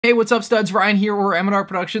Hey, what's up, studs? Ryan here, or M&R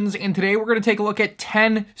Productions, and today we're going to take a look at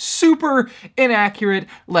 10 super inaccurate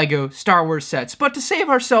LEGO Star Wars sets. But to save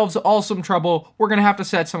ourselves all some trouble, we're going to have to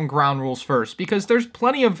set some ground rules first, because there's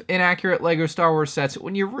plenty of inaccurate LEGO Star Wars sets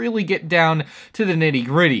when you really get down to the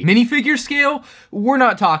nitty-gritty. Minifigure scale? We're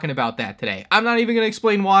not talking about that today. I'm not even going to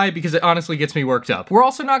explain why, because it honestly gets me worked up. We're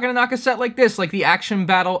also not going to knock a set like this, like the Action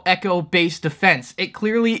Battle Echo Base Defense. It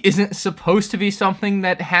clearly isn't supposed to be something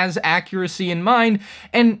that has accuracy in mind,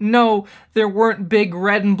 and no, there weren't big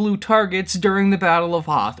red and blue targets during the Battle of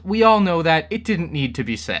Hoth. We all know that. It didn't need to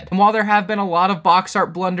be said. And while there have been a lot of box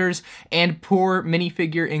art blunders and poor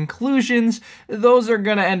minifigure inclusions, those are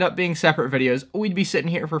gonna end up being separate videos. We'd be sitting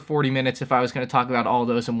here for 40 minutes if I was gonna talk about all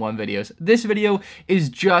those in one video. This video is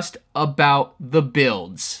just about the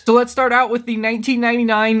builds. So let's start out with the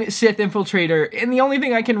 1999 Sith Infiltrator, and the only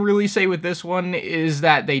thing I can really say with this one is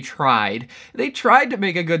that they tried. They tried to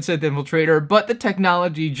make a good Sith Infiltrator, but the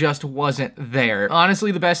technology just wasn't there.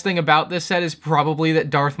 Honestly, the best thing about this set is probably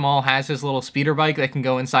that Darth Maul has his little speeder bike that can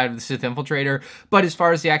go inside of the Sith Infiltrator, but as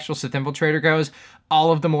far as the actual Sith Infiltrator goes,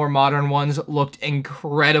 all of the more modern ones looked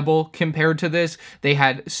incredible compared to this. They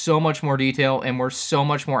had so much more detail and were so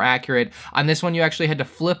much more accurate. On this one, you actually had to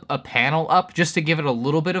flip a panel up just to give it a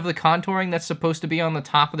little bit of the contouring that's supposed to be on the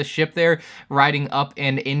top of the ship there, riding up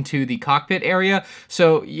and into the cockpit area.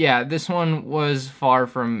 So yeah, this one was far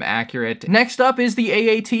from accurate. Next up is the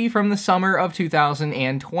AAT from the summer of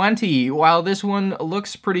 2020. While this one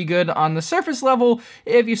looks pretty good on the surface level,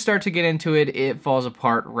 if you start to get into it, it falls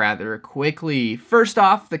apart rather quickly. First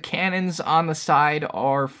off, the cannons on the side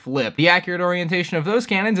are flipped. The accurate orientation of those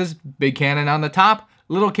cannons is big cannon on the top,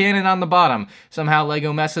 little cannon on the bottom. Somehow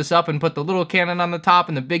LEGO messed this up and put the little cannon on the top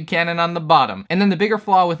and the big cannon on the bottom. And then the bigger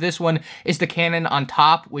flaw with this one is the cannon on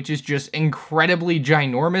top, which is just incredibly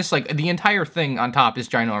ginormous. Like, the entire thing on top is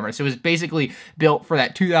ginormous. It was basically built for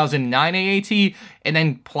that 2009 AAT and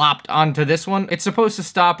then plopped onto this one. It's supposed to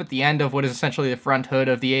stop at the end of what is essentially the front hood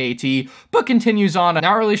of the AAT, but continues on. I'm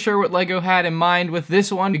not really sure what LEGO had in mind with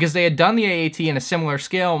this one, because they had done the AAT in a similar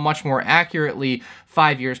scale much more accurately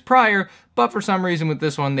 5 years prior, but for some reason with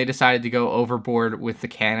this one, they decided to go overboard with the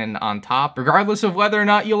cannon on top. Regardless of whether or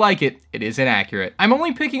not you like it, it is inaccurate. I'm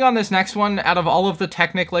only picking on this next one out of all of the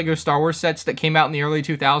Technic LEGO Star Wars sets that came out in the early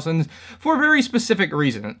 2000s for a very specific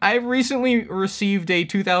reason. I recently received a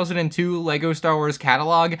 2002 LEGO Star Wars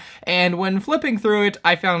catalog, and when flipping through it,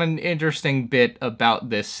 I found an interesting bit about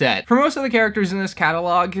this set. For most of the characters in this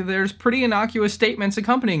catalog, there's pretty innocuous statements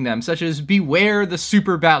accompanying them, such as beware the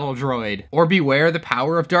super battle droid, or beware the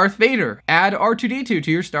power of Darth Vader. Add R2-D2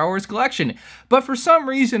 to your Star Wars collection. But for some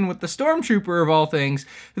reason, with the Stormtrooper of all things,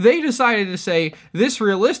 they decided to say, this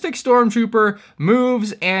realistic Stormtrooper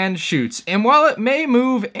moves and shoots. And while it may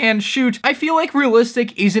move and shoot, I feel like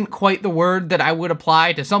realistic isn't quite the word that I would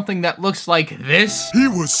apply to something that looks like this. He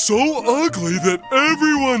was so ugly that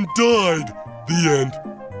everyone died. The end.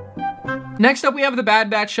 Next up, we have the Bad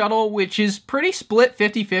Batch Shuttle, which is pretty split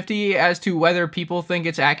 50-50 as to whether people think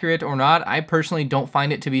it's accurate or not. I personally don't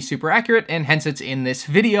find it to be super accurate, and hence it's in this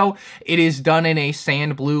video. It is done in a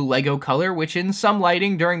sand blue LEGO color, which in some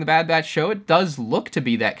lighting during the Bad Batch show, it does look to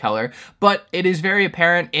be that color, but it is very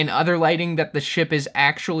apparent in other lighting that the ship is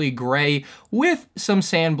actually gray with some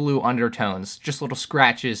sand blue undertones. Just little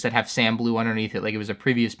scratches that have sand blue underneath it, like it was a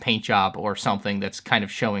previous paint job or something that's kind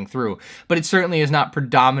of showing through. But it certainly is not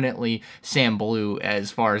predominantly sand blue as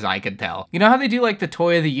far as I could tell. You know how they do like the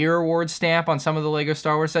Toy of the Year award stamp on some of the LEGO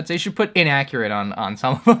Star Wars sets? They should put inaccurate on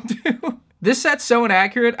some of them too. This set's so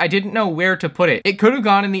inaccurate, I didn't know where to put it. It could have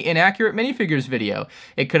gone in the inaccurate minifigures video.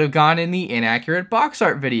 It could have gone in the inaccurate box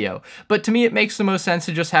art video. But to me, it makes the most sense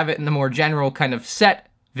to just have it in the more general kind of set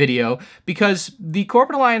video, because the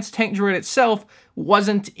Corporate Alliance tank droid itself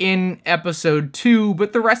wasn't in episode 2,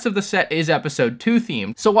 but the rest of the set is episode 2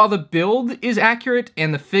 themed. So while the build is accurate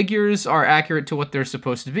and the figures are accurate to what they're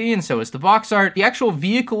supposed to be, and so is the box art, the actual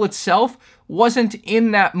vehicle itself wasn't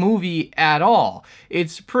in that movie at all.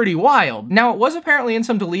 It's pretty wild. Now, it was apparently in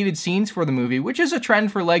some deleted scenes for the movie, which is a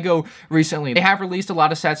trend for LEGO recently. They have released a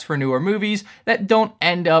lot of sets for newer movies that don't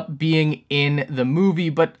end up being in the movie,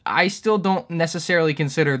 but I still don't necessarily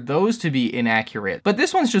consider those to be inaccurate. But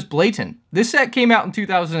this one's just blatant. This set came out in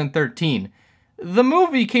 2013. The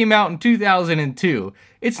movie came out in 2002.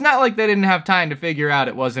 It's not like they didn't have time to figure out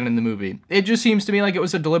it wasn't in the movie. It just seems to me like it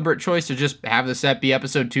was a deliberate choice to just have the set be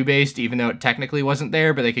episode 2 based, even though it technically wasn't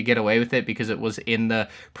there, but they could get away with it because it was in the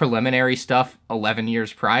preliminary stuff 11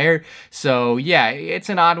 years prior. So yeah, it's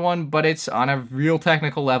an odd one, but it's on a real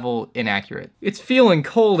technical level inaccurate. It's feeling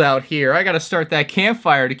cold out here. I gotta start that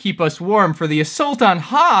campfire to keep us warm for the assault on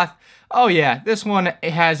Hoth. Oh yeah, this one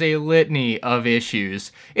has a litany of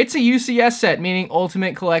issues. It's a UCS set, meaning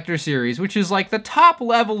Ultimate Collector Series, which is like the top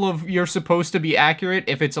level of you're supposed to be accurate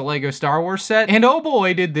if it's a LEGO Star Wars set, and oh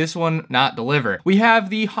boy did this one not deliver. We have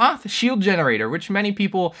the Hoth shield generator, which many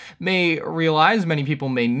people may realize, many people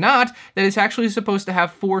may not, that it's actually supposed to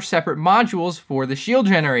have 4 separate modules for the shield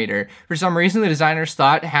generator. For some reason, the designers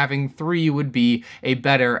thought having 3 would be a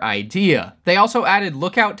better idea. They also added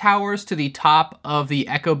lookout towers to the top of the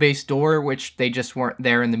Echo Base door, which they just weren't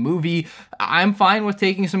there in the movie. I'm fine with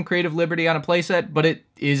taking some creative liberty on a playset, but it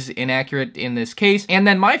is inaccurate in this case. And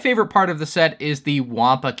then my favorite part of the set is the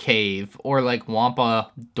Wampa Cave, or like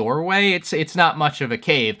Wampa Doorway. It's not much of a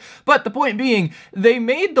cave, but the point being, they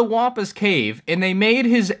made the Wampa's cave, and they made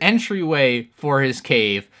his entryway for his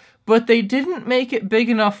cave, but they didn't make it big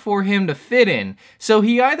enough for him to fit in. So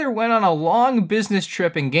he either went on a long business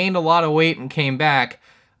trip and gained a lot of weight and came back,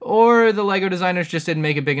 or the LEGO designers just didn't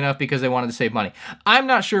make it big enough because they wanted to save money. I'm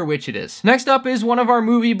not sure which it is. Next up is one of our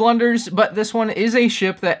movie blunders, but this one is a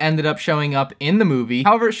ship that ended up showing up in the movie.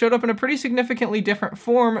 However, it showed up in a pretty significantly different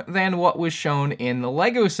form than what was shown in the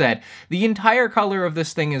LEGO set. The entire color of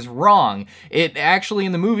this thing is wrong. It actually,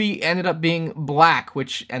 in the movie, ended up being black,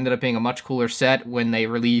 which ended up being a much cooler set when they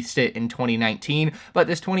released it in 2019, but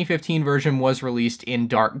this 2015 version was released in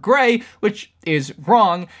dark gray, which is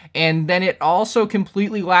wrong, and then it also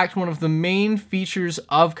completely lacked one of the main features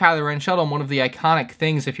of Kylo Ren's shuttle, and one of the iconic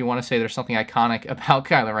things, if you want to say there's something iconic about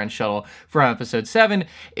Kylo Ren's shuttle from Episode 7,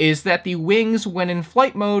 is that the wings, when in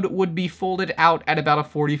flight mode, would be folded out at about a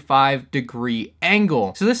 45-degree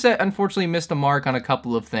angle. So this set unfortunately missed the mark on a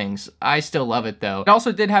couple of things. I still love it though. It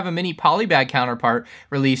also did have a mini polybag counterpart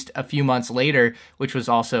released a few months later, which was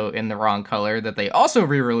also in the wrong color, that they also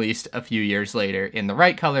re-released a few years later in the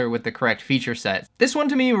right color with the correct feature set. This one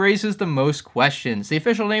to me raises the most questions. The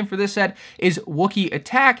official name for this set is Wookiee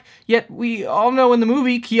Attack, yet we all know in the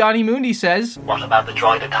movie Ki-Adi-Mundi says, "What about the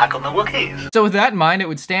droid attack on the Wookiees?" So with that in mind, it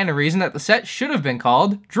would stand to reason that the set should have been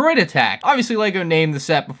called Droid Attack. Obviously LEGO named the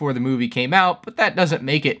set before the movie came out, but that doesn't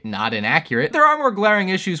make it not inaccurate. There are more glaring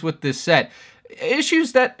issues with this set.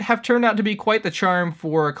 Issues that have turned out to be quite the charm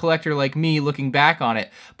for a collector like me looking back on it.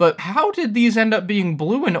 But how did these end up being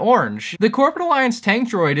blue and orange? The Corporate Alliance tank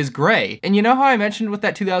droid is gray. And you know how I mentioned with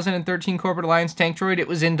that 2013 Corporate Alliance tank droid, it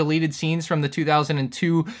was in deleted scenes from the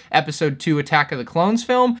 2002 Episode 2 Attack of the Clones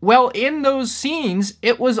film? Well, in those scenes,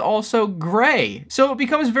 it was also gray. So it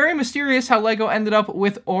becomes very mysterious how LEGO ended up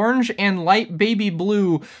with orange and light baby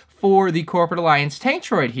blue for the Corporate Alliance tank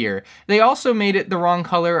droid here. They also made it the wrong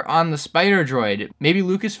color on the spider droid. Maybe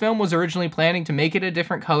Lucasfilm was originally planning to make it a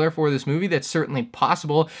different color for this movie. That's certainly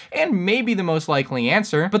possible, and maybe the most likely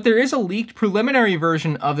answer. But there is a leaked preliminary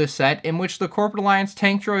version of this set in which the Corporate Alliance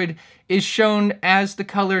tank droid is shown as the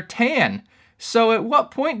color tan. So at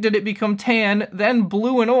what point did it become tan, then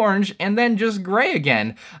blue and orange, and then just gray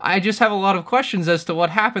again? I just have a lot of questions as to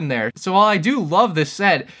what happened there. So while I do love this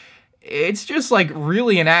set, it's just like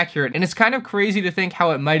really inaccurate, and it's kind of crazy to think how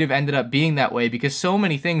it might have ended up being that way because so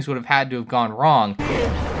many things would have had to have gone wrong.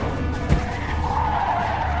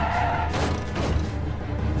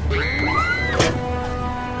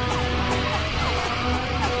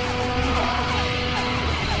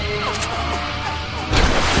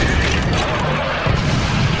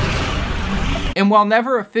 And while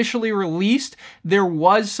never officially released, there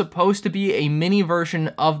was supposed to be a mini version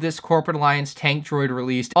of this Corporate Alliance tank droid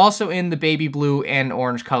released, also in the baby blue and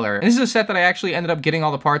orange color. And this is a set that I actually ended up getting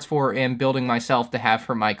all the parts for and building myself to have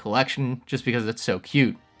for my collection, just because it's so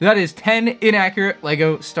cute. That is 10 inaccurate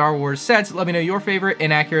LEGO Star Wars sets. Let me know your favorite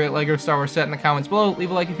inaccurate LEGO Star Wars set in the comments below. Leave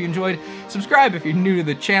a like if you enjoyed. Subscribe if you're new to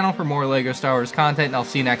the channel for more LEGO Star Wars content, and I'll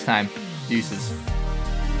see you next time. Deuces.